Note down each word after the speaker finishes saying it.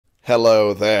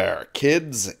Hello there,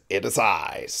 kids. It is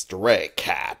I, Stray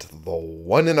Cat, the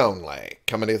one and only,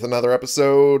 coming with another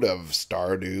episode of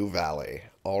Stardew Valley.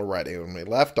 Alrighty, when we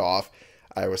left off,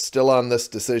 I was still on this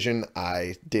decision.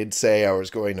 I did say I was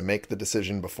going to make the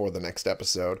decision before the next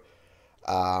episode,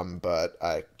 but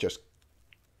I just...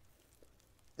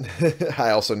 I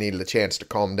also needed a chance to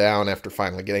calm down after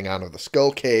finally getting out of the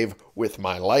skull cave with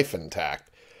my life intact.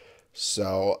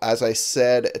 So, as I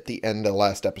said at the end of the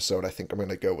last episode, I think I'm going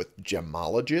to go with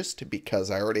Gemologist because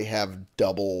I already have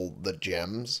double the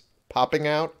gems popping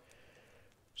out.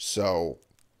 So,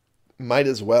 might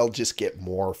as well just get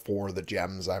more for the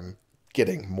gems I'm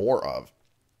getting more of.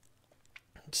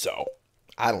 So,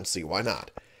 I don't see why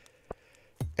not.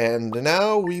 And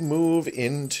now we move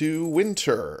into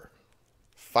winter.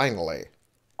 Finally.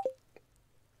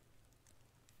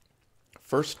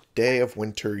 First day of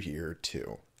winter year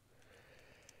 2.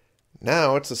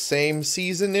 Now it's the same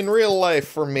season in real life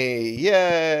for me.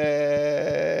 Yay!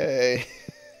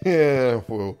 Yeah,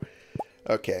 woo.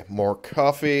 Okay, more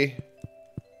coffee.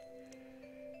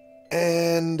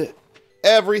 And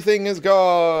everything is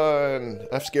gone.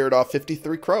 I've scared off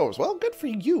 53 crows. Well, good for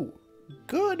you.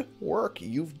 Good work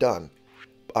you've done.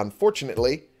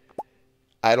 Unfortunately,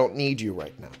 I don't need you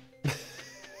right now.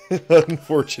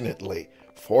 Unfortunately,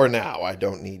 for now, I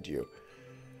don't need you.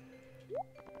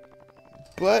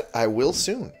 But I will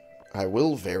soon. I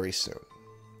will very soon.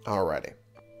 Alrighty.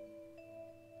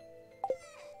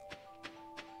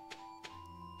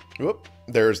 Whoop.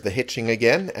 There's the hitching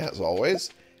again, as always.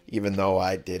 Even though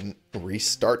I didn't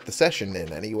restart the session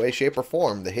in any way, shape, or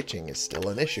form, the hitching is still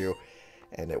an issue.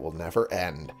 And it will never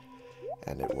end.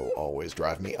 And it will always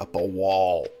drive me up a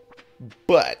wall.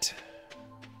 But,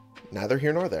 neither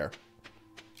here nor there.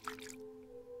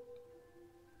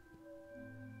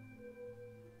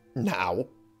 Now,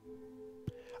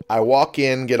 I walk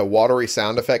in, get a watery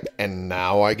sound effect, and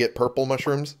now I get purple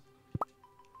mushrooms?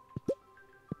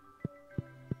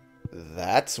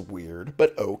 That's weird,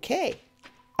 but okay.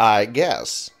 I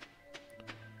guess.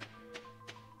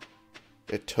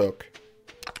 It took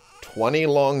 20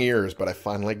 long years, but I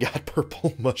finally got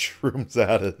purple mushrooms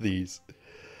out of these.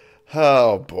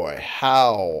 Oh boy,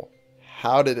 how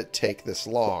did it take this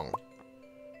long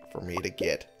for me to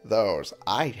get those?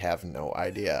 I have no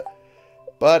idea.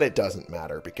 But it doesn't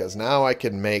matter, because now I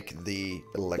can make the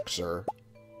elixir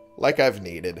like I've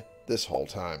needed this whole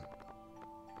time.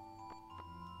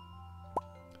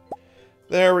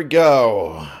 There we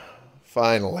go.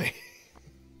 Finally.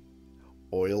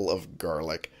 Oil of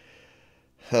garlic.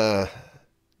 Huh.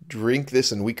 Drink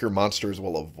this and weaker monsters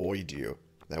will avoid you.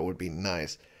 That would be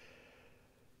nice.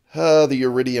 The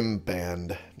Iridium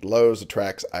Band. Glows,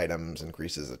 attracts items,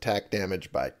 increases attack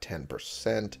damage by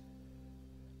 10%.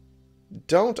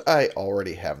 Don't I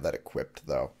already have that equipped,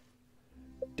 though?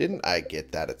 Didn't I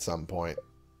get that at some point?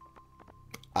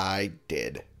 I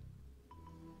did.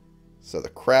 So the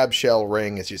crab shell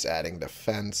ring is just adding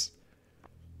defense.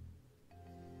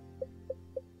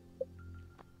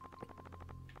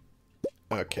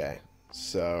 Okay,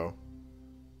 so...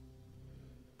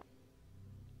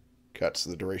 cuts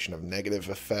the duration of negative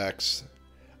effects.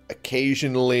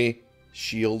 Occasionally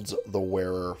shields the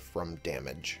wearer from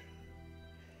damage.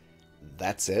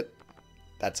 That's it.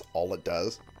 That's all it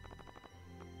does.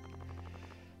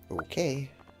 Okay.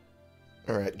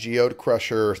 Alright, Geode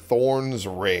Crusher, Thorn's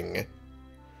Ring.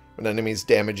 When enemies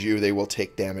damage you, they will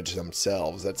take damage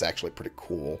themselves. That's actually pretty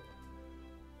cool.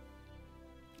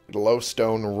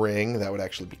 Glowstone Ring, that would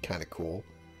actually be kind of cool.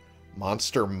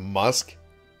 Monster Musk,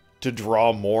 to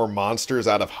draw more monsters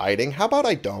out of hiding. How about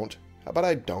I don't? How about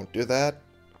I don't do that?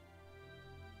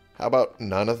 How about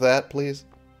none of that, please?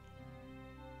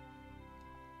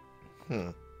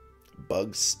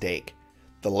 Bug steak.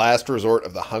 The last resort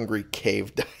of the hungry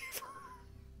cave diver.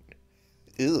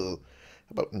 Ew.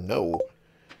 How about no?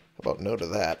 How about no to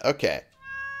that? Okay.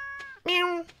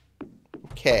 Meow.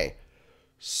 Okay.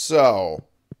 So.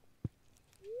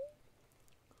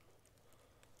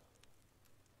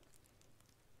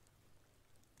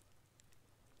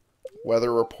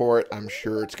 Weather report. I'm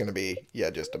sure it's going to be, yeah,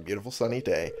 just a beautiful sunny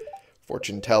day.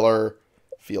 Fortune teller.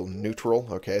 Feel neutral.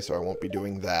 Okay, so I won't be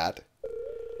doing that.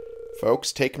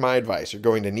 Folks, take my advice. You're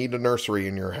going to need a nursery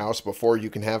in your house before you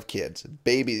can have kids.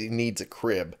 Baby needs a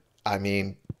crib. I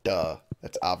mean, duh.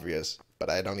 That's obvious. But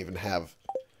I don't even have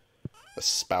a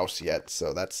spouse yet,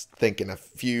 so that's thinking a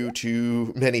few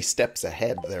too many steps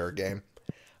ahead there, game.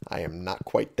 I am not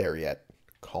quite there yet.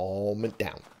 Calm it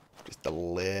down. Just a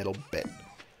little bit.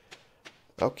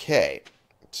 Okay.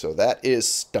 So that is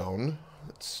stone.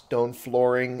 Stone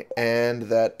flooring, and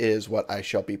that is what I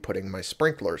shall be putting my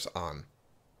sprinklers on.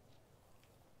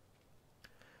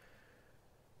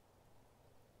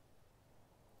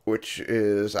 which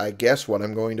is, I guess, what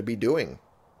I'm going to be doing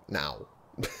now.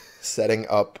 Setting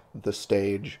up the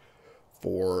stage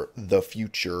for the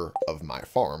future of my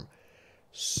farm.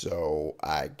 So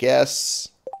I guess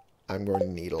I'm going to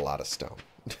need a lot of stone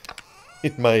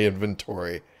in my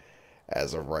inventory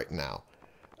as of right now.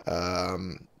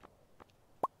 Just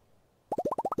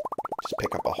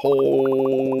pick up a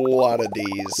whole lot of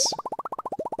these.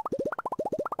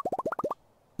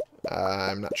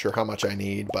 I'm not sure how much I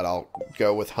need, but I'll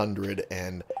go with 100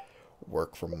 and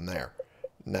work from there.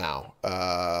 Now,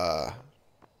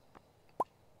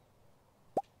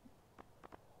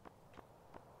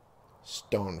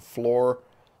 stone floor,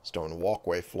 stone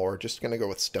walkway floor. Just going to go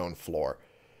with stone floor.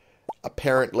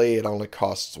 Apparently, it only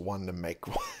costs 1 to make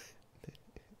one.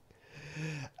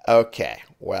 Okay,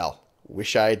 well,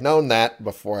 wish I had known that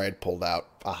before I'd pulled out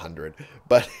 100.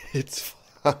 But it's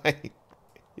fine.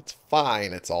 It's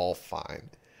fine. It's all fine.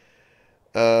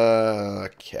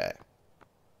 Okay.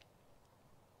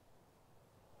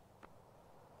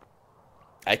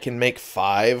 I can make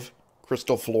 5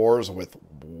 crystal floors with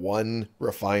 1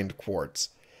 refined quartz.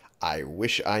 I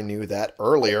wish I knew that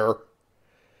earlier.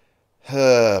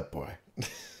 Oh, boy.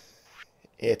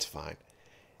 It's fine.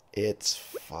 It's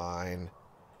fine.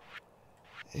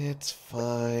 It's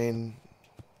fine.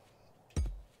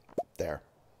 There.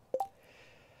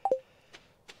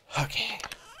 Okay.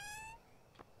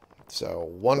 So,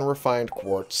 1 refined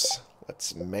quartz.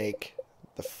 Let's make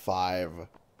the 5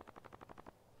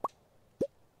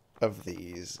 of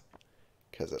these,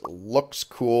 because it looks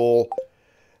cool.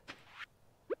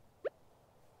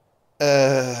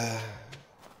 Can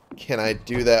I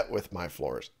do that with my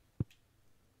floors?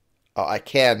 Oh, I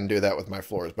can do that with my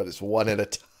floors, but it's 1 at a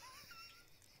time.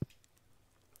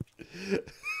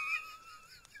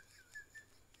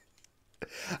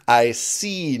 I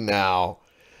see now,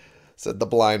 said the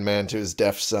blind man to his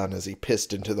deaf son as he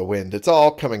pissed into the wind. It's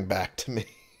all coming back to me.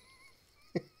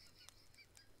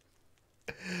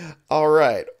 All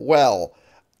right. Well,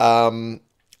 I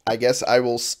guess I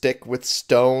will stick with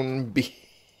stone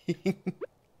being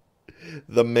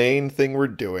the main thing we're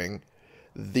doing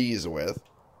these with.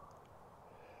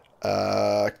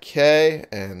 Okay,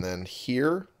 and then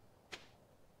here.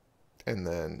 And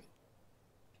then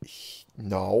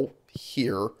no,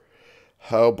 here.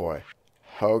 Oh boy.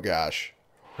 Oh gosh.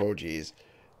 Oh geez.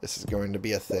 This is going to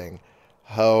be a thing.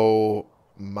 Oh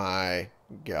my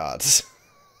gods.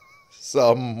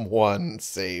 Someone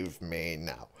save me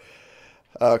now.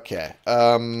 Okay.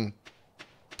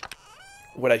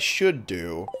 What I should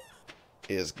do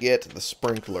is get the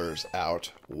sprinklers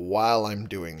out while I'm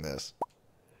doing this.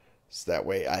 So that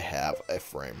way I have a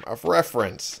frame of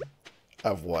reference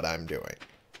of what I'm doing.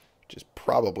 Which is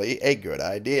probably a good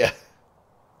idea.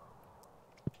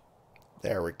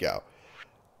 There we go.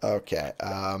 Okay.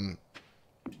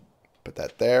 Put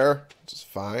that there. Which is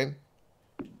fine.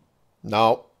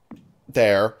 No.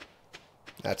 There.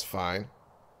 That's fine.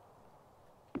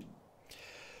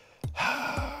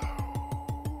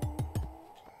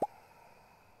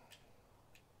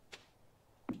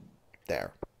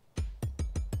 There.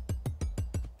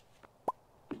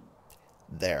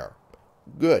 There.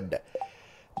 Good.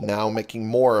 Now making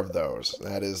more of those.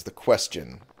 That is the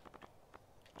question.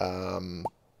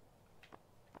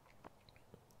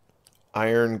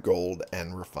 Iron, gold,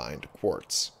 and refined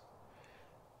quartz.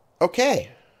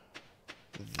 Okay.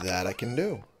 That I can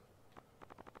do.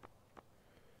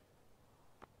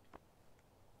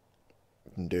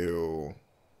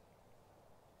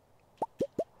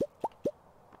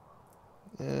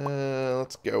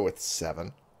 Let's go with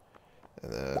 7.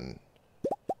 And then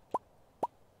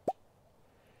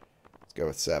let's go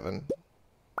with 7.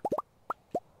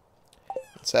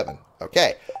 7.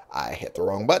 Okay. I hit the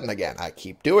wrong button again. I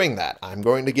keep doing that. I'm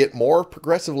going to get more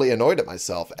progressively annoyed at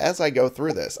myself as I go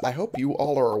through this. I hope you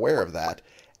all are aware of that.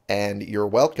 And you're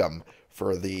welcome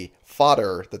for the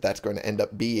fodder that that's going to end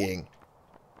up being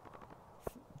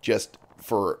just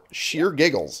for sheer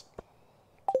giggles.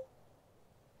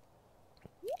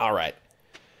 All right.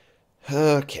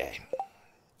 Okay.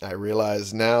 I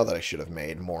realize now that I should have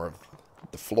made more of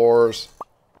the floors.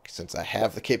 Since I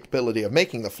have the capability of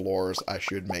making the floors, I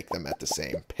should make them at the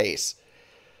same pace.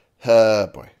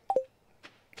 Boy.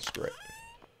 Screw it.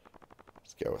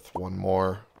 Let's go with 1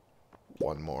 more,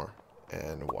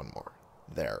 and 1 more.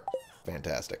 There.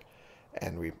 Fantastic.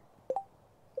 And we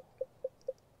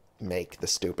make the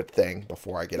stupid thing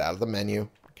before I get out of the menu,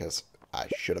 because I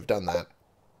should have done that.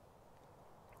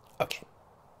 Okay.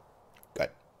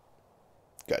 Good.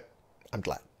 Good. I'm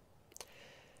glad.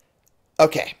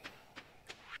 Okay.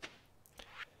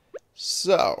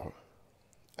 So,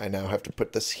 I now have to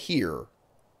put this here,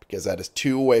 because that is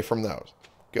 2 away from those.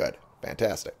 Good.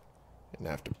 Fantastic. And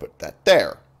I have to put that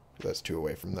there. That's 2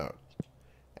 away from those.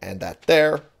 And that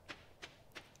there.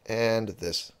 And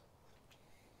this.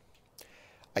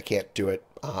 I can't do it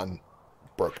on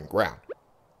broken ground.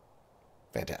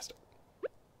 Fantastic.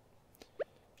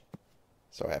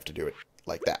 So I have to do it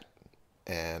like that.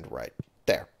 And right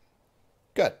there.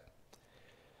 Good.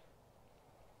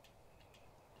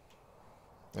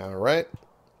 All right.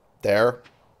 There.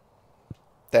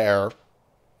 There.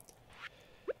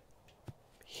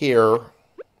 Here.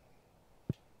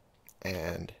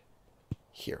 And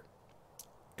here.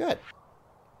 Good.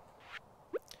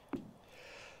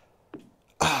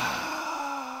 Oh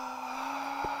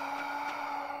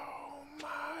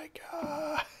my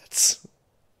God.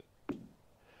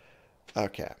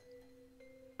 Okay.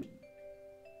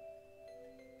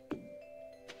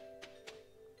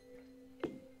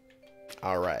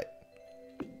 All right.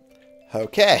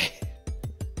 Okay.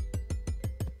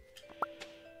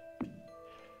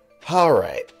 All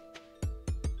right.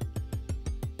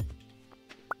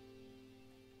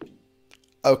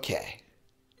 Okay.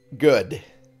 Good.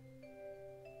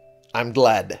 I'm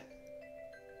glad.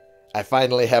 I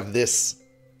finally have this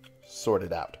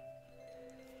sorted out.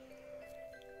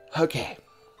 Okay.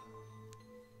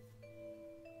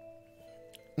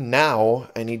 Now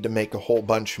I need to make a whole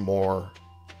bunch more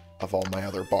of all my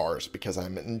other bars because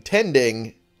I'm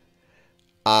intending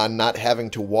on not having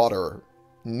to water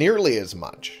nearly as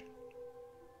much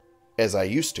as I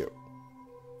used to.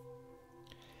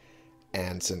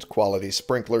 And since quality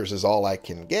sprinklers is all I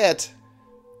can get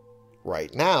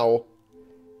right now,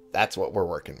 that's what we're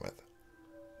working with.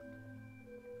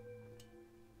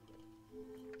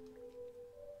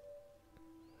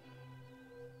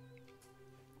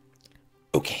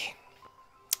 Okay.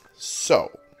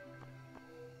 So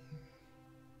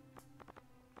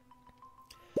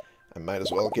I might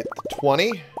as well get the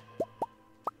 20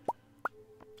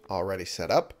 already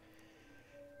set up.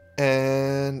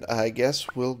 And I guess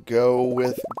we'll go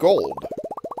with gold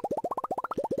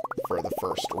for the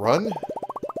first run.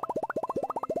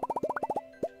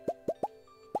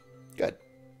 Good.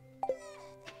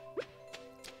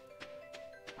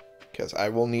 Because I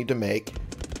will need to make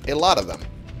a lot of them.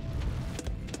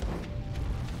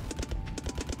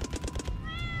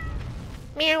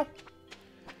 Meow.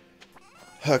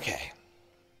 Okay.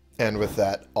 And with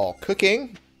that all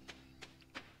cooking,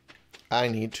 I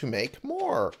need to make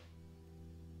more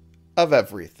of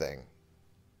everything.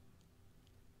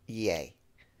 Yay.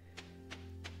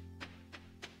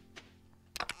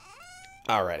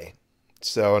 Alrighty.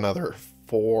 So another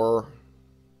 4.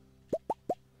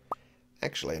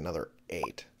 Actually, another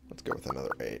 8. Let's go with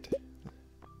another 8.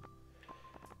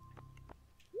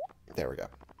 There we go.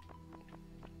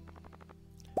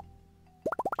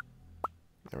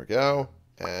 There we go.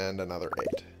 And another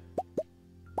 8.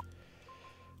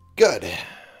 Good.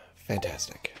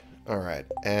 Fantastic. Alright.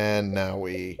 And now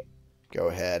we go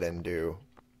ahead and do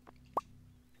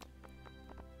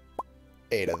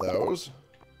 8 of those.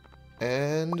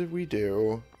 And we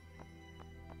do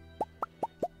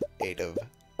 8 of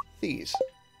these.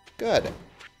 Good.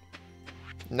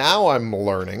 Now I'm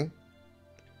learning.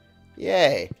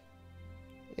 Yay.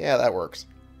 Yeah, that works.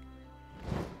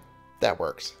 That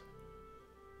works.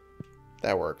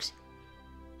 That works.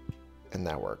 And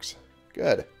that works.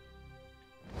 Good.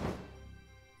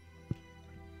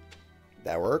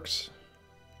 That works.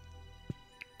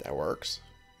 That works.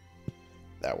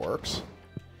 That works.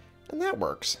 And that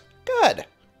works. Good.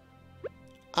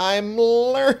 I'm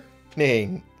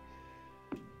learning.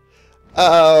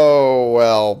 Oh,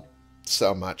 well,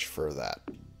 so much for that.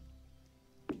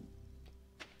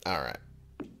 All right.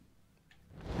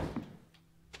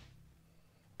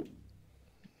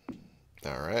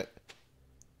 All right.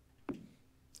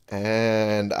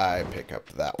 And I pick up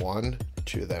that one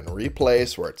to then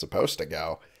replace where it's supposed to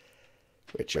go,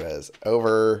 which was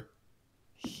over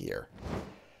here.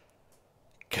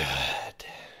 Good.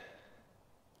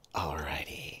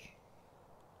 Alrighty.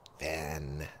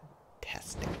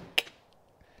 Fantastic.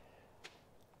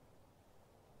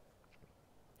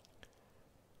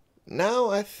 Now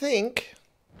I think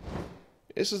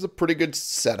this is a pretty good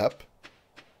setup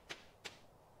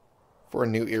for a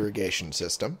new irrigation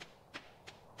system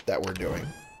that we're doing.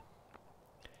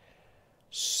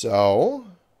 So,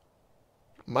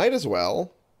 might as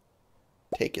well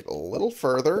take it a little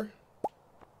further.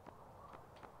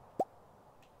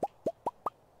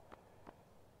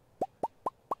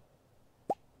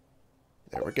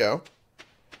 There we go.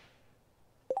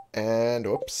 And,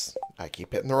 whoops, I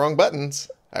keep hitting the wrong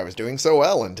buttons. I was doing so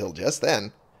well until just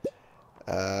then.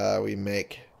 We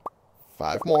make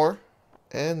 5 more,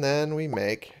 and then we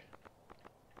make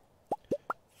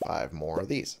 5 more of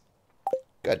these.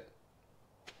 Good.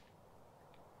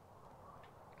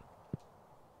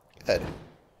 Good.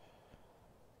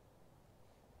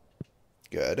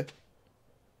 Good.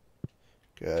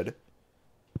 Good.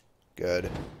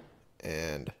 Good.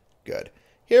 And good.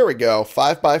 Here we go.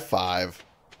 5 by 5.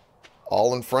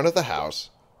 All in front of the house.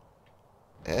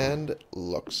 And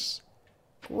looks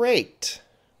great.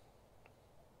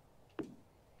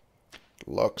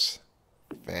 Looks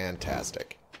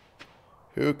fantastic.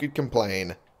 Who could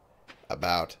complain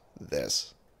about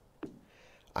this?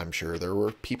 I'm sure there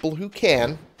were people who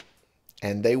can,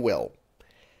 and they will.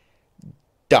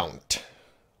 Don't.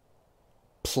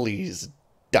 Please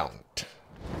don't.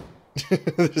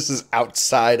 This is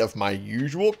outside of my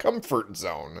usual comfort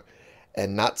zone,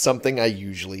 and not something I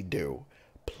usually do.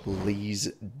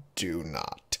 Please do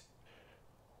not.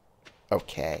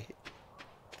 Okay.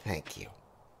 Thank you.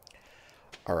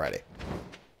 Alrighty.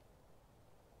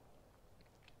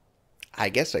 I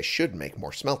guess I should make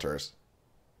more smelters,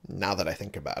 now that I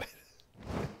think about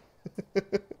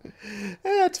it.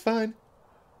 That's fine.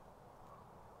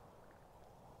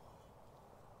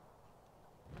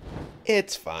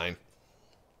 It's fine.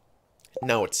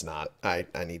 No, it's not. I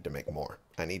need to make more.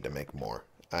 I need to make more.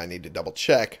 I need to double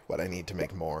check what I need to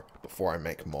make more before I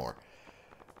make more.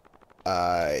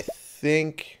 I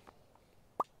think...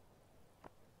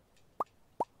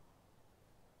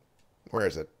 Where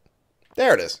is it?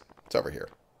 There it is. It's over here.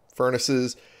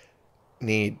 Furnaces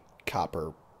need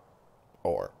copper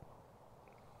ore.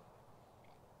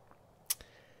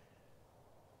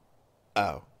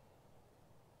 Oh.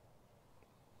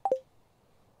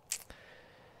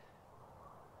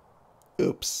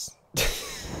 Oops.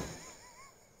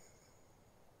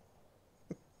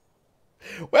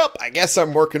 Well, I guess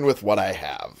I'm working with what I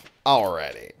have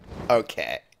already.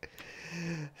 Okay.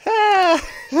 I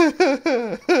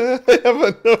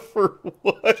have enough for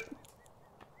one.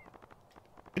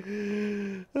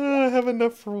 I have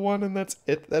enough for one, and that's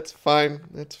it. That's fine.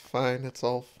 That's fine. It's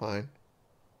all fine.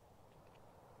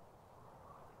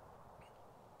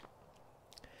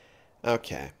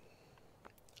 Okay.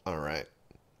 All right.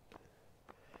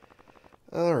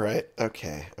 All right.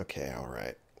 Okay. Okay. All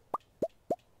right.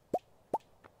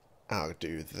 I'll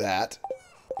do that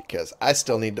because I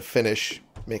still need to finish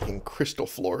making crystal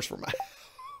floors for my house.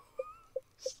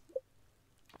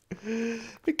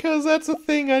 Because that's a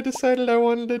thing I decided I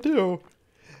wanted to do.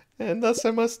 And thus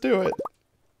I must do it.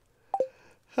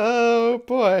 Oh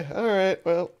boy. Alright,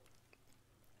 well.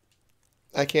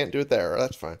 I can't do it there.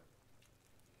 That's fine.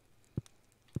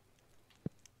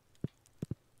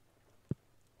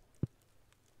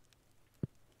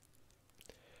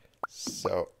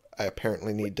 So, I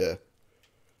apparently need to...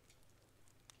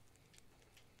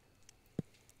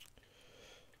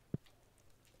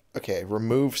 Okay,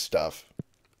 remove stuff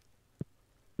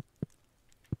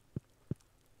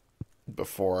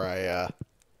before I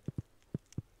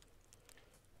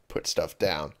put stuff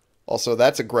down. Also,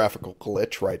 that's a graphical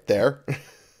glitch right there.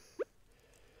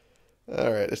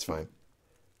 Alright, it's fine.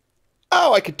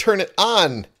 Oh, I could turn it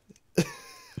on!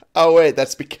 Oh, wait,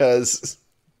 that's because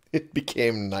it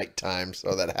became nighttime,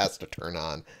 so that has to turn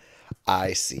on.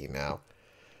 I see now.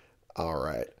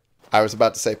 Alright. I was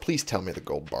about to say, please tell me the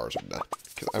gold bars are done.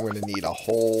 Because I'm going to need a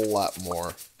whole lot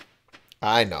more.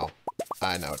 I know.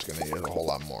 I know it's going to need a whole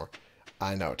lot more.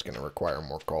 I know it's going to require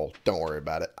more coal. Don't worry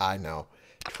about it. I know.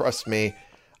 Trust me.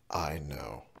 I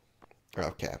know.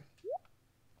 Okay.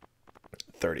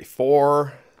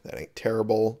 34. That ain't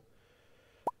terrible.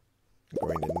 I'm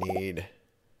going to need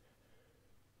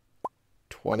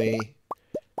 20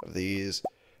 of these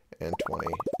and 20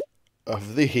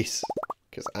 of these.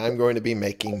 Because I'm going to be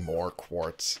making more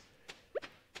quartz.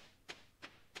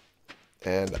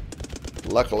 And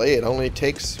luckily, it only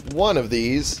takes one of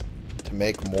these to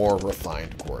make more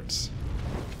refined quartz.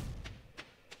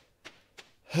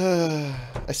 I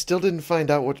still didn't find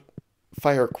out what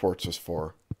fire quartz was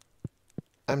for.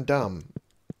 I'm dumb.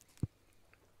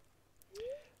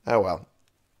 Oh well.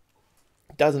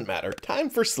 Doesn't matter. Time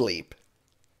for sleep.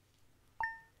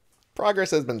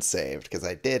 Progress has been saved because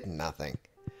I did nothing.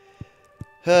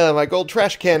 My gold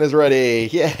trash can is ready.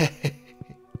 Yay!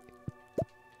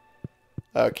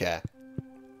 Okay.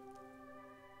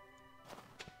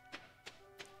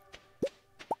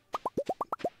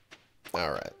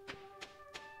 Alright.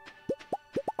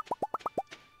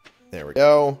 There we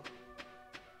go.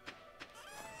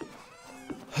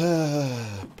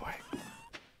 Boy.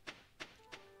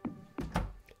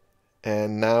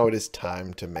 And now it is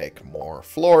time to make more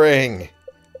flooring.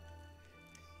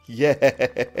 Yay!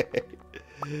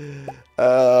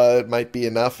 It might be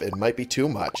enough. It might be too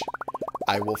much.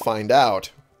 I will find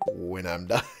out when I'm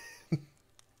done.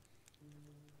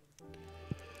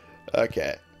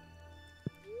 Okay.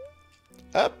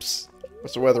 Oops.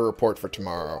 What's the weather report for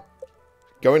tomorrow?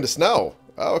 Going to snow.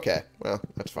 Oh, okay. Well,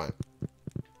 that's fine.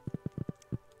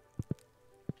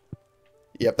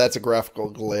 Yep, that's a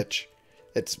graphical glitch.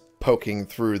 It's poking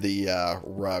through the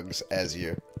rugs as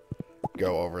you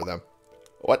go over them.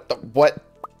 What the what?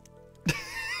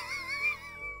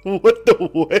 What the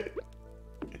what?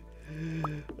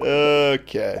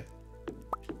 Okay.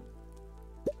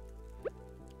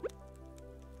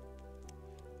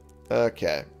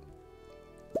 Okay.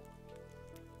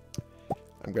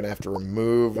 I'm gonna have to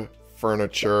remove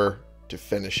furniture to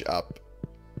finish up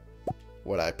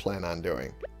what I plan on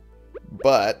doing.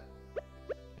 But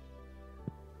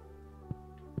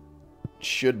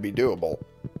should be doable.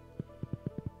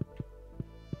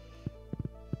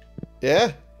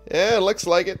 Yeah, it looks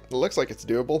like it. It looks like it's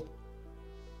doable.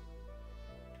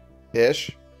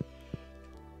 Ish.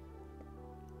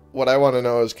 What I want to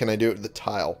know is, can I do it with the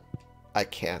tile? I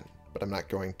can, but I'm not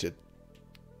going to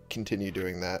continue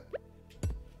doing that.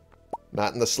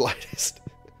 Not in the slightest.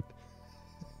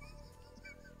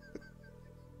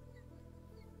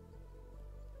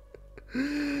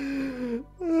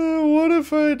 What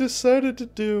if I decided to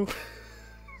do?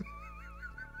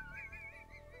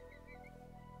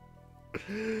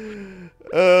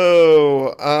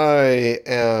 Oh, I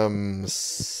am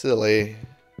silly.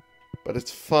 But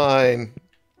it's fine.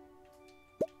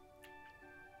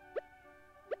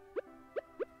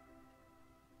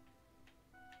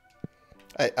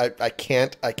 I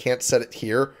can't set it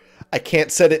here. I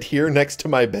can't set it here next to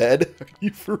my bed. Are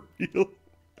you for real?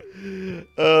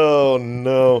 Oh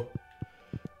no.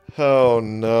 Oh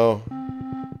no.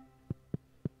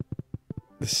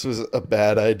 This was a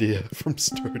bad idea from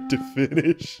start to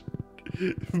finish.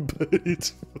 But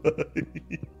it's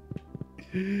fine.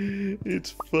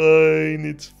 It's fine.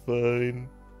 It's fine.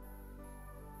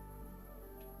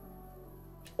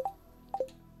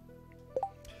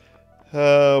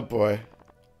 Oh boy.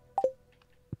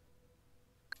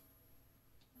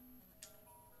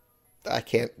 I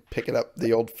can't pick it up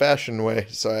the old-fashioned way,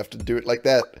 so I have to do it like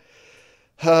that.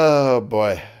 Oh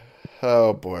boy.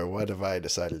 Oh boy, what have I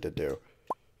decided to do?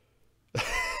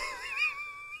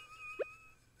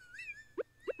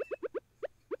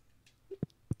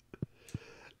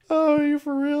 Oh, are you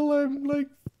for real? I'm like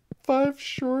 5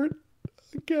 short.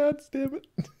 God damn it.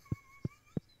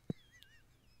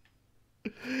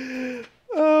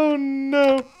 Oh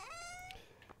no.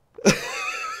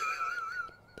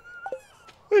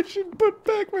 I should put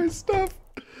back my stuff.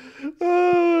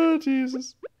 Oh,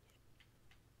 Jesus.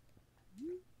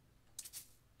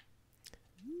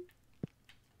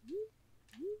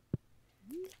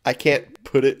 I can't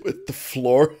put it with the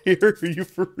floor here. Are you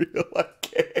for real? I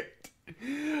can't.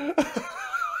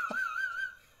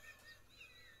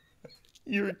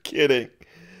 You're kidding.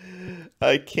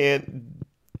 I can't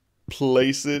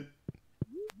place it.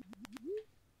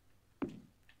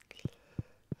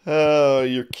 Oh,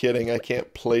 you're kidding. I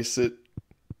can't place it.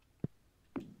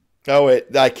 Oh,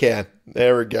 wait. I can.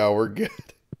 There we go. We're good.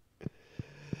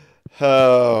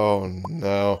 Oh,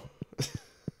 no.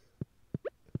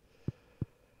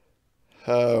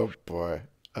 Oh, boy.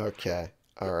 Okay.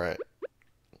 All right.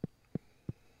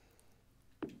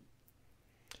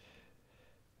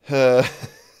 All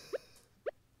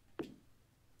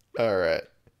right.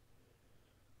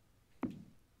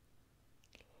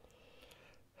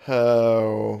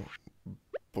 Oh,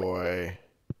 boy.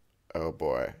 Oh,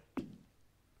 boy.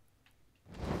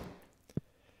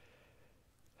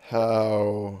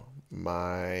 Oh,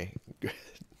 my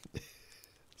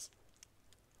goodness.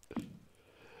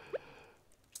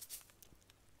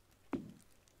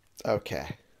 Okay.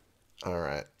 All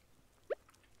right.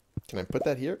 Can I put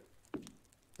that here?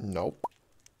 Nope.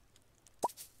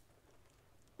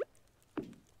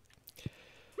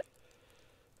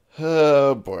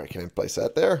 Oh boy, can I place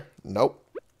that there? Nope.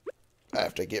 I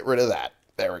have to get rid of that.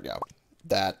 There we go.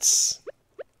 That's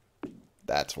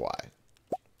why.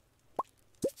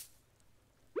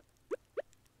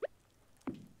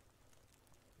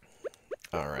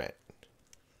 All right.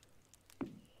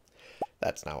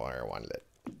 That's not where I wanted it.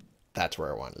 That's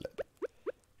where I wanted it.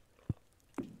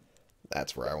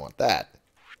 That's where I want that.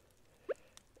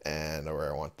 And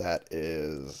where I want that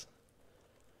is...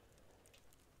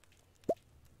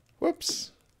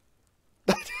 Whoops.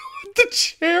 I don't want the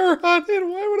chair on it.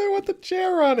 Why would I want the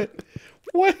chair on it?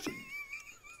 What?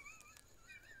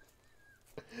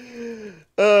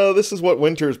 Oh, this is what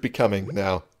winter is becoming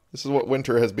now. This is what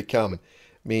winter has become.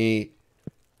 Me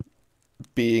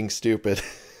being stupid.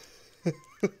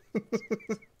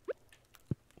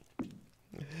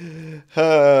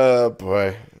 Oh,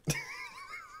 boy.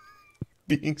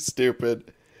 Being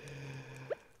stupid.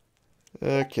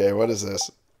 Okay, what is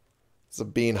this? It's a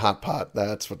bean hot pot.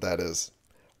 That's what that is.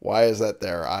 Why is that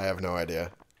there? I have no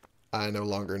idea. I no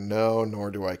longer know, nor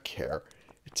do I care.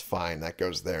 It's fine. That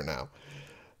goes there now.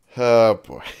 Oh,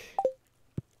 boy.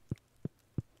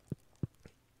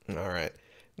 Alright.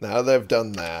 Now that I've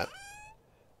done that,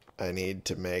 I need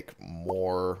to make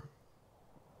more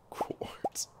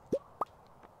quartz.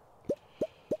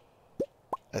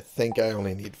 I think I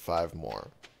only need 5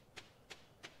 more.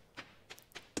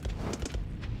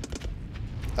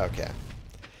 Okay.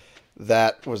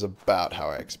 That was about how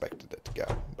I expected it to go,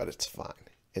 but it's fine.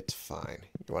 It's fine.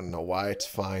 You want to know why it's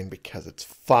fine? Because it's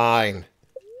fine.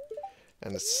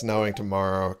 And it's snowing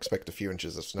tomorrow. Expect a few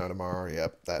inches of snow tomorrow.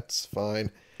 Yep, that's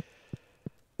fine.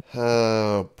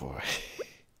 Oh, boy.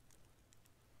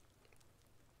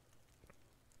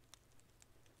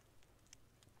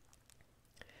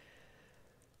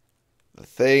 The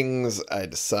things I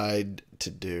decide to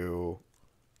do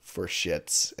for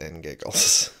shits and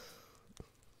giggles.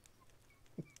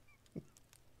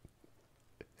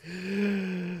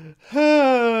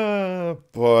 Oh,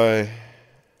 boy.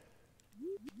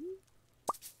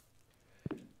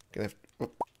 Gonna have,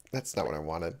 oh, that's not what I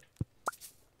wanted.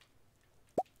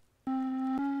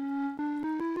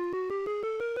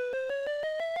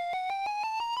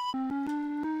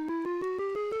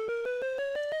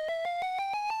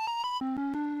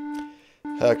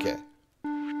 Okay.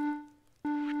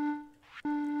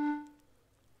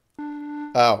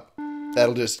 Oh,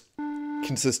 that'll just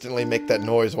consistently make that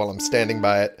noise while I'm standing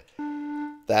by it.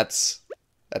 That's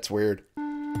weird.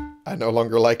 I no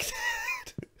longer like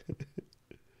that.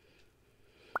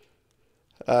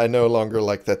 I no longer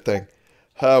like that thing.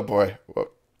 Oh boy.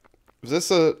 Was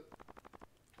this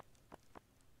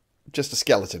just a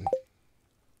skeleton?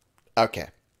 Okay.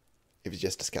 It was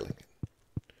just a skeleton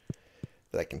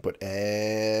that I can put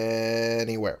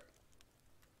anywhere.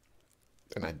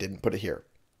 And I didn't put it here.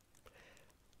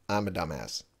 I'm a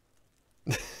dumbass.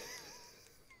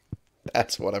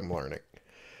 That's what I'm learning.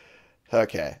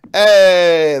 Okay.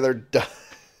 Hey, they're done.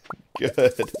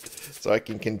 Good. So I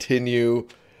can continue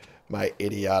my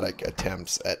idiotic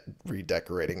attempts at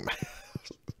redecorating my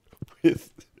house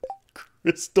with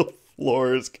crystal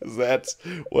floors, because that's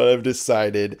what I've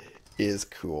decided is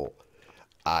cool.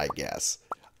 I guess.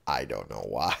 I don't know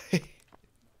why.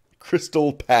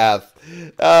 Crystal path.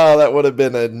 Oh, that would have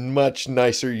been a much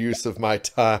nicer use of my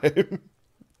time.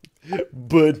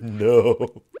 But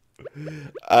no.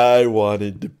 I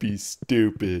wanted to be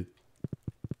stupid.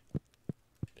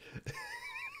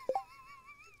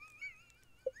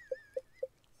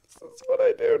 This is what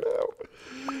I do now.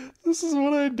 This is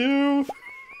what I do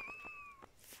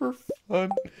for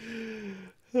fun.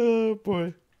 Oh,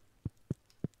 boy.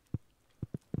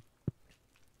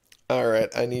 Alright,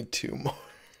 I need 2 more.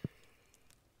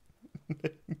 I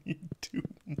need 2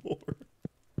 more.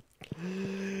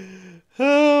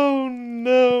 Oh,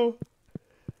 no.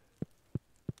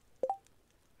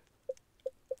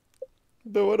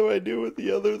 But what do I do with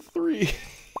the other 3?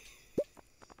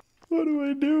 What do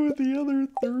I do with the other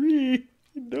 3?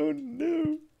 I don't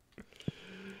know.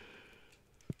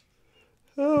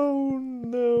 Oh,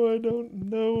 no, I don't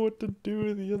know what to do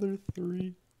with the other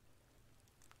 3.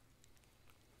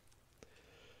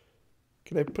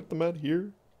 Can I put them out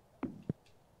here?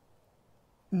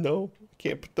 No, I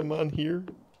can't put them on here.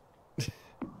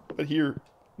 But here.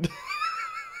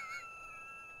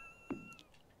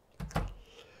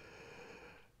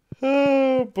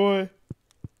 Oh, boy.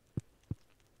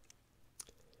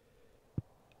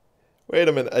 Wait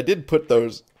a minute, I did put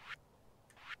those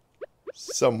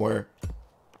somewhere.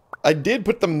 I did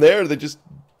put them there, they just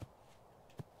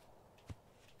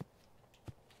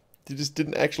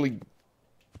didn't actually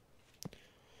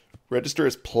register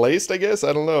as placed, I guess?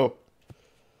 I don't know.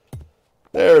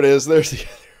 There it is, there's the other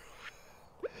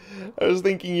one. I was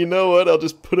thinking, you know what, I'll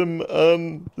just put them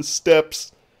on the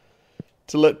steps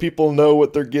to let people know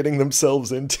what they're getting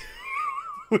themselves into.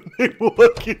 When they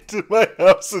walk into my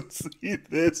house and see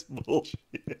this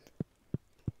bullshit.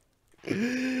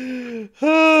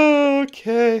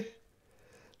 Okay.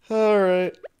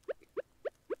 Alright.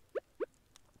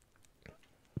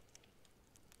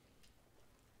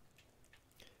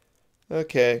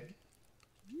 Okay.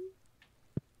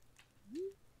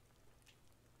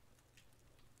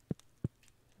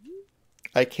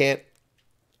 I can't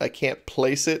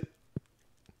place it.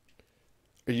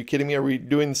 Are you kidding me? Are we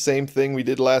doing the same thing we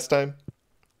did last time?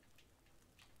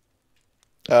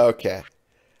 Okay.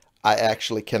 I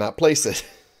actually cannot place it.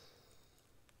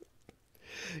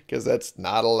 Because that's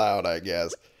not allowed, I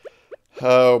guess.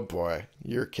 Oh boy,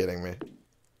 you're kidding me.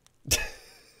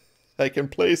 I can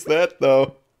place that,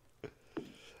 though.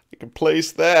 I can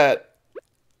place that.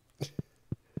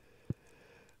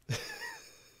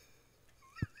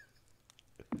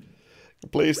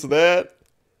 place that.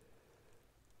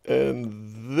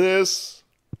 And this.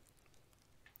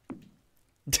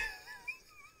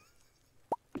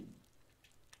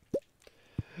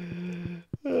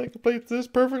 I can place this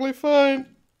perfectly fine.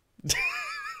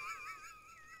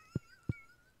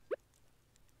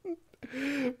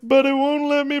 But it won't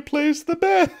let me place the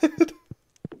bed.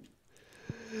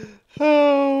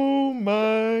 Oh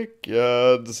my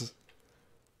gods.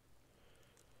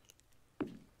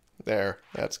 There,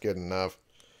 that's good enough.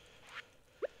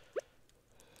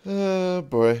 Oh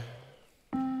boy.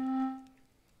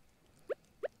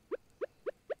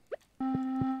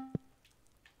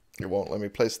 It won't let me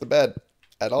place the bed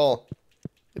at all.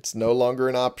 It's no longer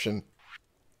an option.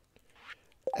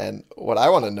 And what I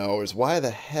want to know is why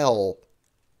the hell did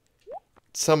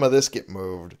some of this get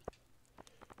moved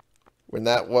when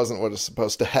that wasn't what was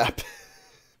supposed to happen.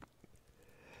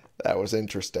 That was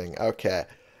interesting. Okay.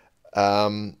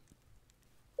 I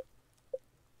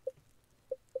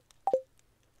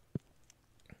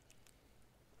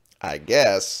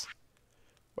guess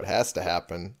what has to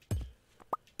happen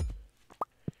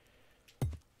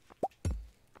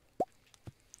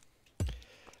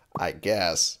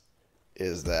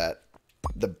is that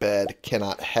the bed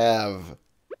cannot have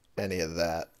any of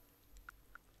that.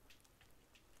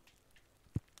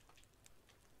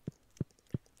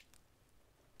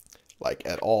 Like,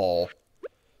 at all.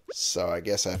 So I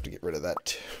guess I have to get rid of that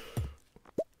too.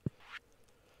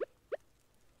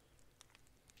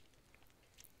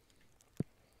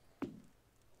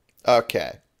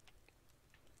 Okay.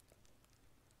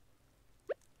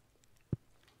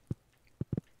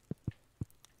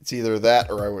 It's either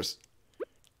that or I was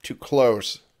too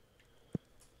close.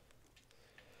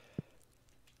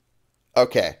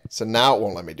 Okay, so now it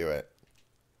won't let me do it.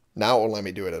 Now it won't let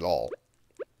me do it at all.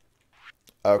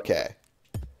 Okay.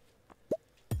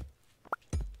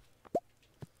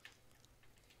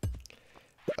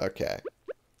 Okay.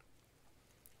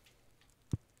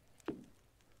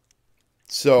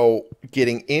 So,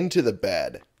 getting into the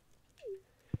bed,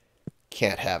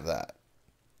 can't have that.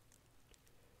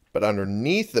 But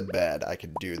underneath the bed, I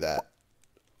can do that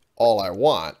all I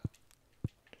want.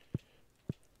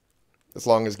 As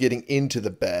long as getting into the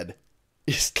bed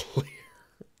is clear.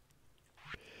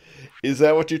 Is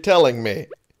that what you're telling me?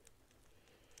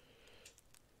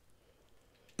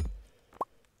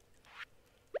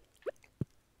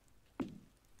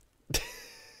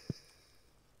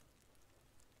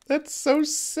 That's so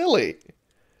silly.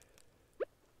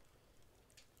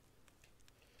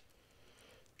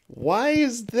 Why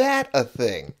is that a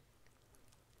thing?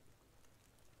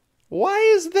 Why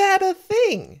is that a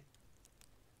thing?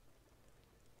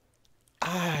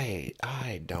 I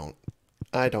don't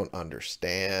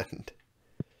understand.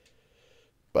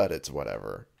 But it's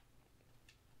whatever.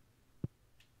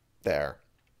 There.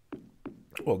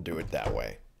 We'll do it that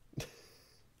way.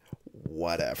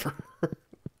 Whatever.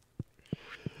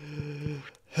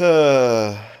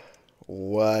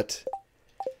 Whatever.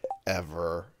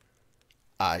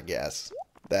 I guess.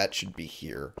 That should be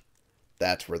here.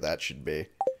 That's where that should be.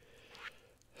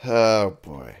 Oh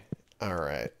boy.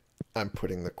 Alright. I'm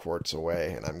putting the quartz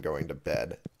away and I'm going to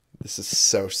bed. This is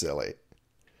so silly.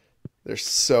 There's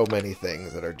so many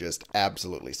things that are just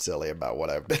absolutely silly about what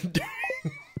I've been doing.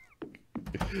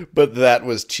 But that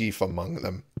was chief among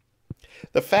them.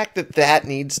 The fact that that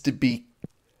needs to be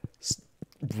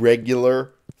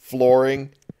regular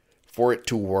flooring for it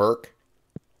to work,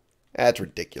 that's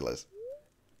ridiculous.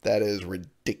 That is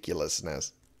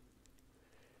ridiculousness.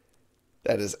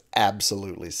 That is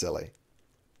absolutely silly.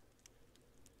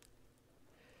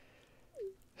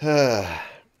 I'm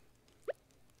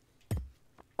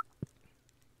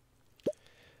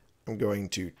going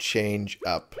to change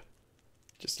up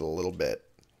just a little bit.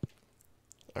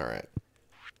 All right.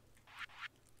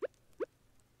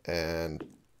 And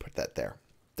put that there.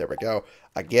 There we go.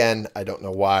 Again, I don't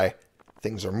know why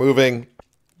things are moving,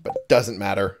 but it doesn't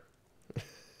matter.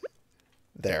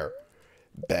 There.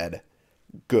 Bed.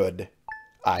 Good,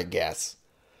 I guess.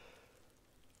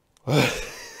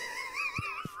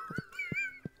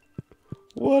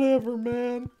 Whatever,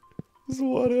 man. It's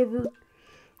whatever.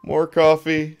 More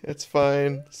coffee. It's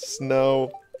fine.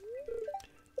 Snow.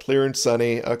 Clear and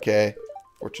sunny. Okay.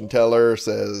 Fortune teller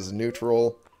says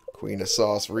neutral. Queen of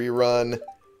sauce rerun.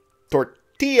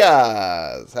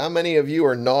 Tortillas! How many of you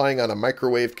are gnawing on a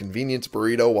microwave convenience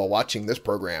burrito while watching this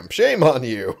program? Shame on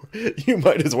you! You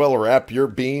might as well wrap your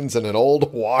beans in an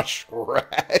old wash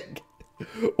rag.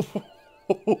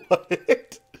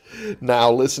 What?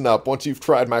 Now listen up. Once you've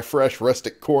tried my fresh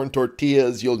rustic corn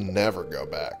tortillas, you'll never go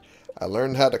back. I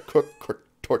learned how to cook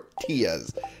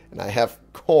tortillas, and I have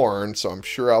corn, so I'm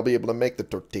sure I'll be able to make the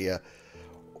tortilla.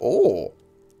 Oh.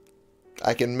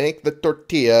 I can make the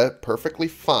tortilla perfectly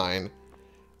fine,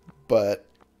 but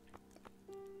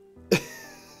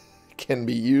can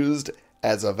be used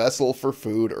as a vessel for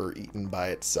food or eaten by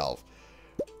itself.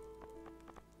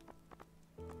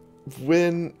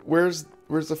 Where's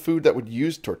the food that would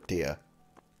use tortilla?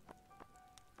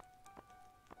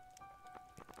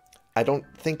 I don't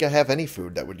think I have any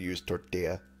food that would use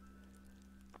tortilla.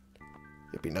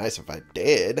 It'd be nice if I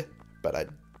did, but I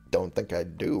don't think I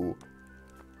do.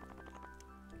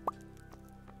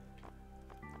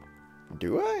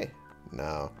 Do I?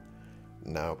 No.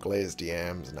 No, glazed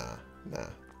yams, nah.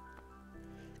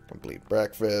 Complete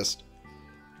breakfast,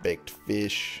 baked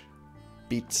fish,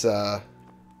 pizza.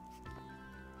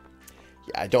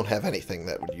 Yeah, I don't have anything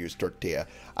that would use tortilla.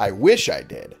 I wish I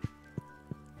did.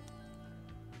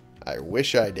 I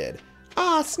wish I did.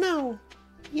 Ah, snow!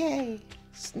 Yay,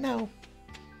 snow.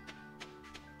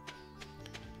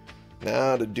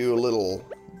 Now to do a little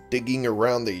digging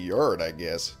around the yard, I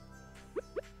guess.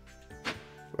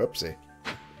 Whoopsie.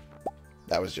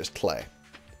 That was just clay.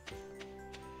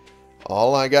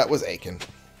 All I got was Aiken.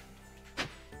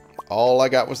 All I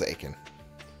got was Aiken.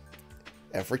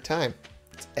 Every time.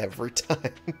 It's every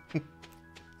time.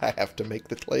 I have to make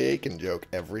the clay Aiken joke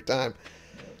every time.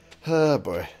 Oh,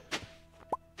 boy.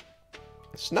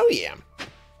 Snow yam.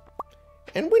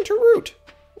 And winter root.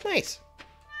 Nice.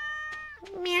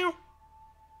 Meow.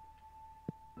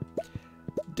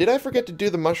 Did I forget to do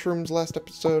the mushrooms last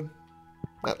episode?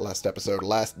 Not last episode,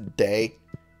 last day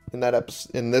in that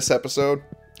in this episode,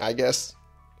 I guess,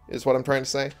 is what I'm trying to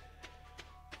say.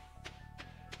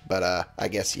 But I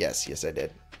guess yes I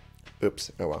did.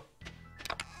 Oops, oh well.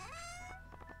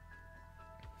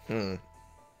 Put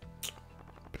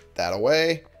that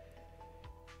away.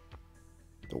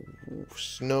 The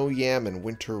snow yam and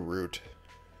winter root.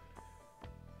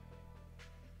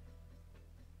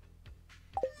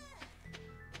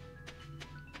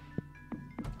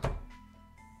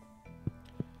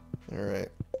 Alright.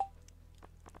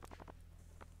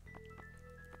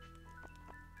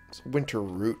 What's winter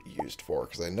root used for?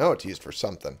 Because I know it's used for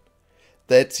something.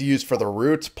 That's used for the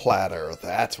roots platter.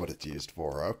 That's what it's used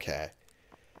for. Okay.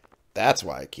 That's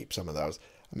why I keep some of those.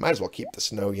 I might as well keep the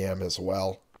snow yam as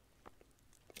well.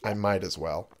 I might as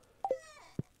well.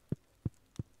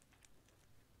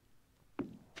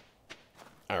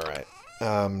 Alright.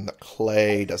 The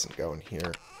clay doesn't go in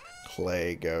here.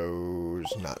 Clay goes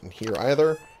not in here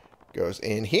either. Goes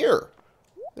in here.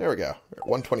 There we go. We're at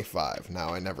 125.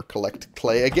 Now I never collect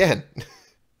clay again.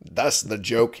 Thus the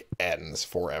joke ends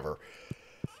forever.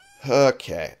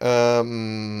 Okay. I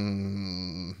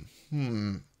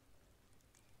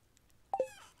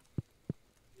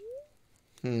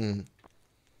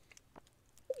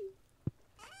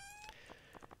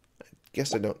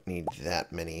guess I don't need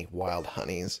that many wild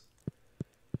honeys.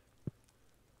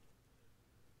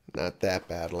 Not that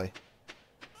badly.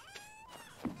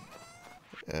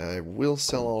 I will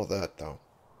sell all of that, though.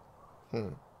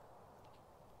 There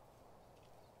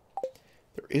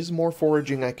is more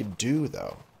foraging I could do,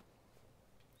 though.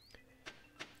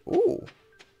 Ooh.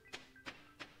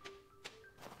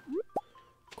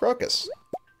 Crocus.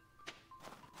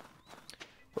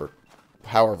 Or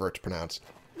however it's pronounced.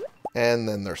 And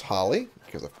then there's holly,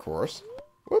 because of course.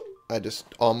 Whoop, I just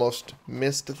almost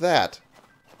missed that.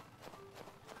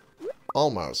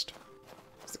 Almost.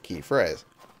 That's the key phrase.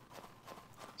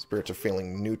 Spirits are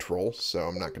feeling neutral, so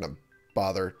I'm not going to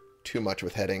bother too much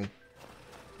with heading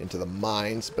into the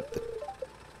mines. But the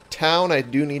town I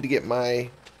do need to get my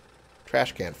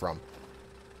trash can from.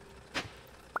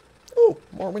 Oh,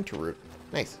 more winter root.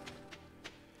 Nice.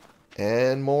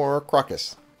 And more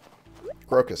crocus.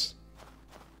 Crocus.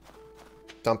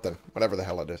 Something. Whatever the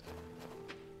hell it is.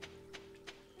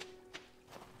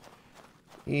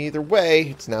 Either way,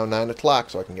 it's now 9 o'clock,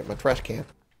 so I can get my trash can.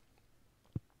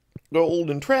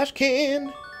 Golden trash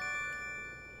can!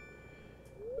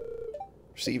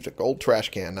 Received a gold trash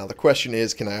can. Now the question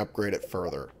is, can I upgrade it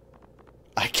further?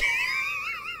 I can.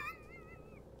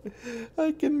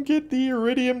 I can get the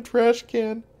iridium trash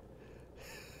can.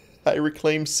 I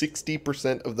reclaim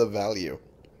 60% of the value.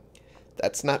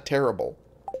 That's not terrible.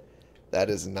 That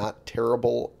is not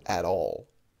terrible at all.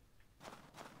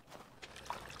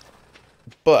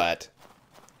 But,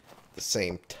 at the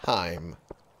same time,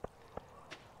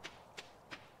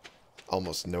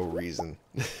 almost no reason.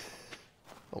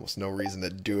 Almost no reason to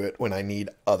do it when I need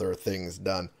other things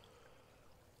done.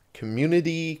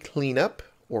 Community cleanup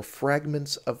or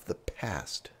fragments of the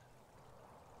past?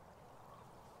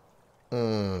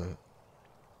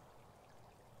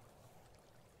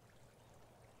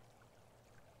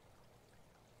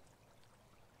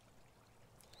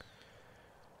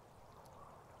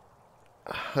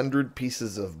 100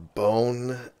 pieces of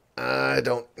bone. I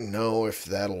don't know if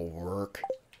that'll work.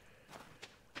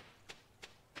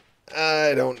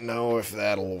 I don't know if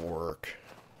that'll work.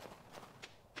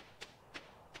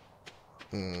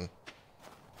 I'd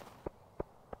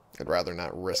rather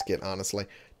not risk it, honestly.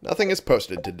 Nothing is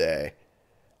posted today.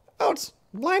 Oh, it's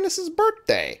Linus's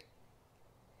birthday.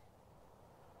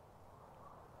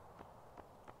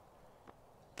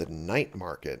 The night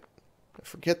market. I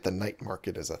forget the night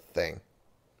market is a thing.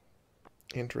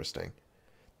 Interesting.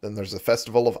 Then there's the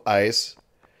Festival of Ice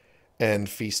and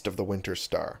Feast of the Winter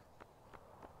Star.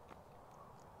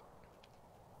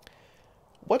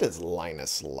 What is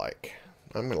Linus like?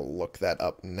 I'm going to look that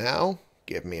up now.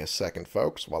 Give me a second,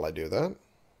 folks, while I do that.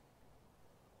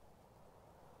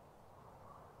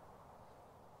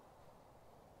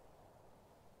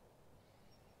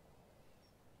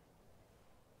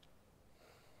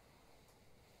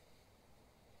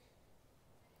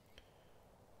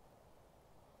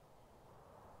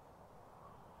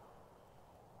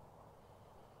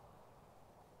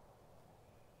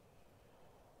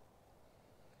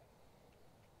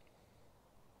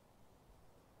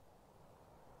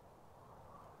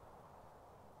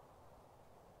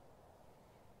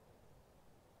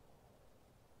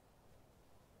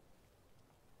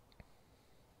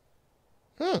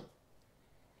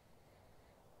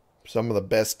 Some of the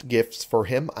best gifts for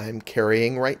him I'm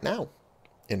carrying right now,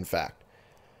 in fact.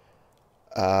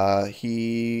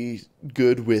 He's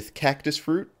good with cactus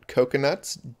fruit,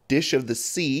 coconuts, dish of the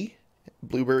sea,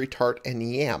 blueberry tart, and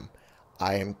yam.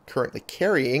 I am currently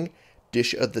carrying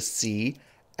dish of the sea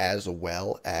as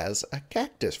well as a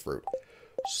cactus fruit.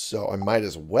 So I might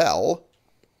as well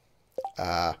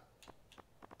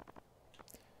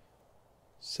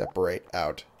separate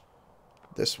out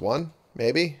this one,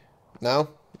 maybe? No?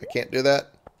 I can't do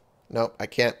that? No, I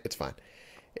can't. It's fine.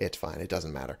 It's fine. It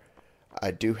doesn't matter.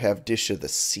 I do have dish of the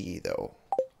sea, though,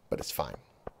 but it's fine.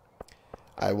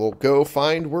 I will go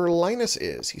find where Linus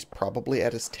is. He's probably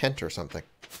at his tent or something.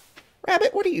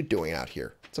 Rabbit, what are you doing out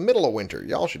here? It's the middle of winter.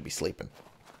 Y'all should be sleeping.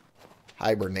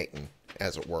 Hibernating,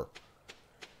 as it were.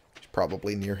 He's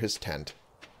probably near his tent.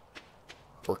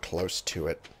 Or close to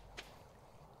it.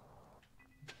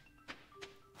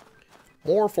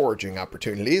 More foraging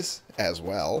opportunities as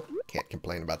well. Can't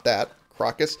complain about that.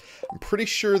 Crocus. I'm pretty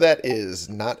sure that is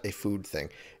not a food thing.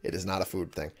 It is not a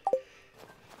food thing.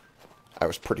 I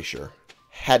was pretty sure.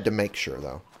 Had to make sure,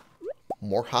 though.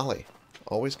 More holly.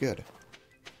 Always good.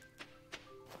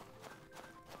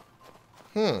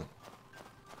 There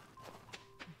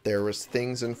was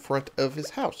things in front of his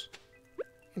house.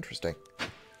 Interesting.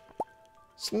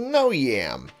 Snow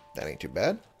yam. That ain't too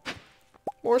bad.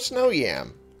 More snow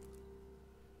yam.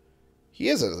 He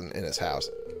isn't in his house.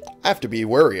 I have to be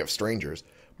wary of strangers.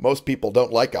 Most people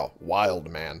don't like a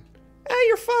wild man.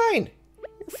 You're fine.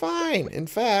 You're fine. In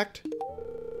fact,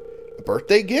 a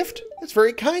birthday gift? That's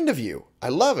very kind of you. I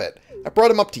love it. I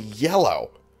brought him up to yellow.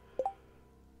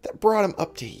 That brought him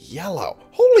up to yellow.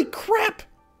 Holy crap!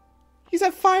 He's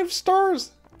at 5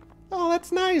 stars. Oh,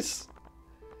 that's nice.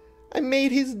 I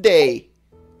made his day.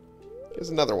 Here's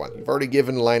another one. You've already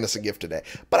given Linus a gift today.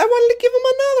 But I wanted to give him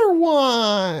another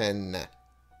one.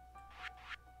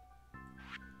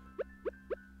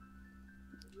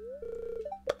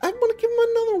 I want to give him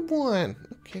another one.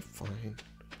 Okay, fine.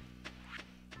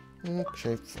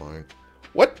 Okay, fine.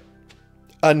 What?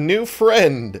 A new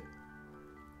friend.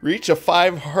 Reach a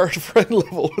 5 hard friend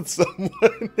level with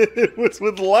someone. It was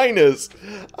with Linus.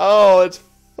 Oh, that's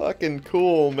fucking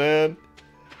cool, man.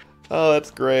 Oh, that's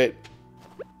great.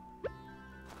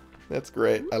 That's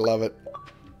great. I love it.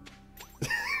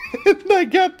 And I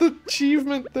got the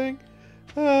achievement thing.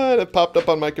 And it popped up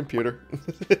on my computer.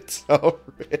 It's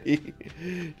already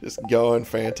just going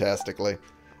fantastically.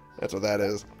 That's what that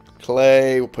is.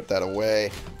 Clay. We'll put that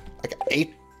away. I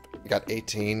got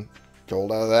 18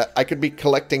 gold out of that. I could be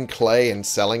collecting clay and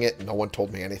selling it and no one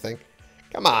told me anything.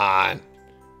 Come on.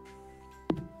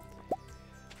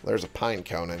 There's a pine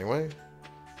cone anyway.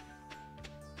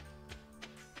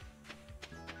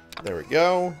 There we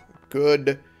go.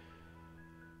 Good.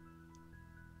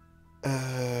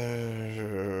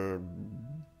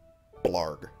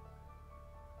 Blarg.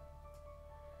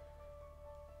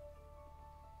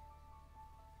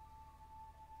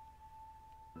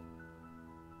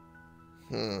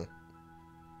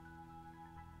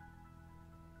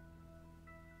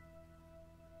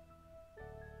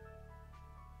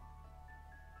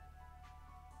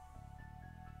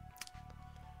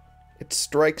 It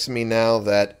strikes me now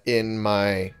that in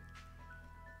my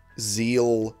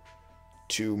zeal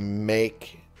to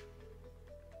make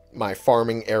my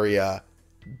farming area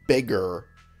bigger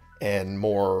and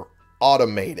more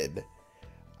automated.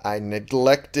 I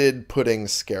neglected putting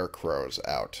scarecrows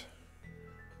out.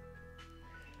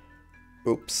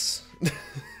 Oops.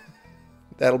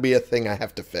 That'll be a thing I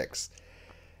have to fix.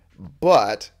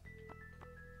 But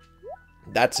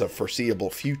that's a foreseeable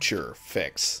future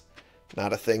fix,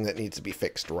 not a thing that needs to be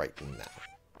fixed right now.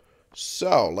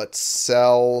 So let's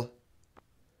sell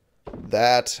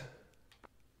that,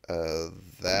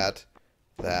 that,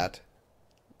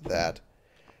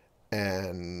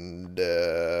 and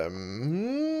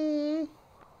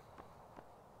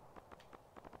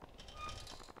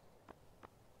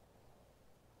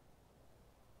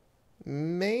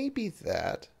maybe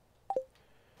that.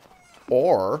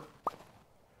 Or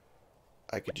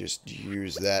I could just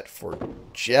use that for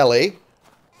jelly.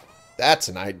 That's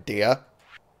an idea.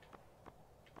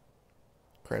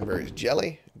 Cranberries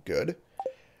jelly. Good.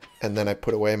 And then I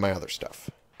put away my other stuff.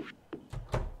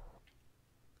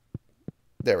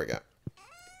 There we go.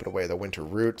 Put away the winter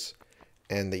roots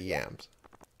and the yams.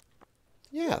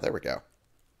 Yeah, there we go.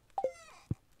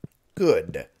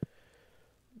 Good.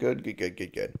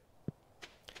 Good.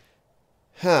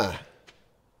 Huh.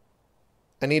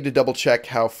 I need to double check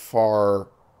how far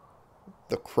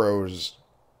the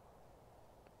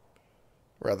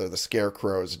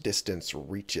scarecrow's distance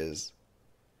reaches.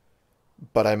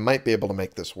 But I might be able to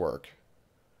make this work.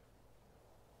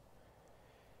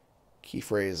 Key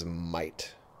phrase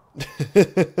might.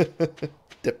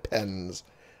 Depends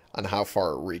on how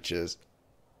far it reaches.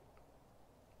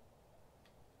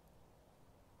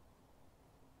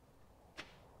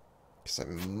 Because I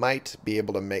might be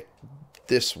able to make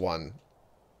this one.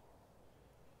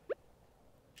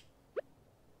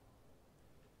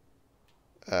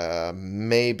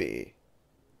 Maybe.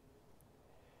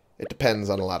 It depends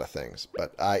on a lot of things,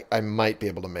 but I might be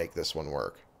able to make this one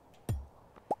work.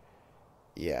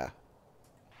 Yeah.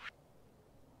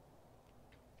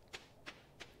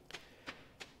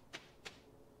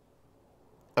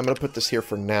 I'm going to put this here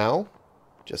for now,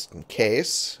 just in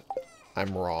case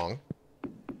I'm wrong.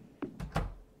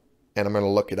 And I'm going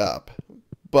to look it up.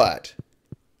 But,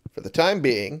 for the time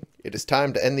being, it is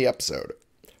time to end the episode.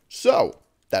 So,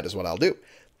 that is what I'll do.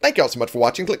 Thank you all so much for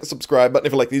watching. Click the subscribe button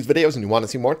if you like these videos and you want to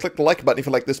see more. Click the like button if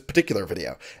you like this particular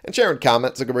video. And share and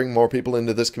comment so we can bring more people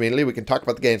into this community. We can talk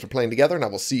about the games we're playing together, and I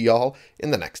will see y'all in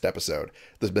the next episode.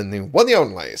 This has been the one and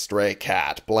only Stray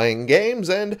Cat, playing games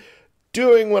and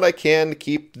doing what I can to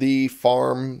keep the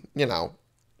farm, you know,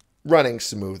 running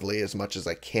smoothly as much as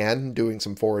I can. Doing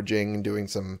some foraging, doing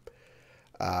some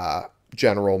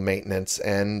general maintenance,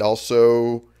 and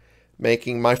also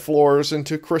making my floors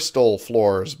into crystal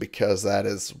floors, because that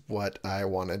is what I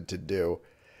wanted to do.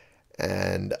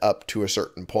 And up to a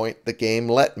certain point, the game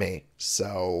let me.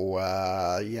 So,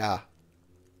 yeah.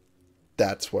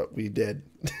 That's what we did.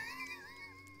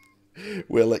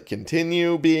 Will it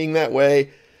continue being that way?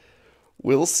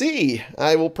 We'll see.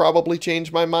 I will probably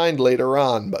change my mind later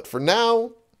on. But for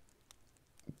now,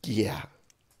 yeah.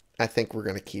 I think we're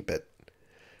going to keep it.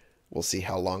 We'll see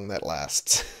how long that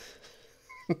lasts.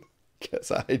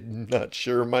 Because I'm not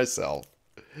sure myself.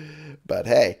 But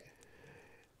hey,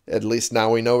 at least now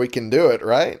we know we can do it,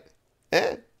 right?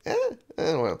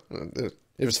 Well,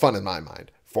 it was fun in my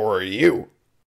mind. For you.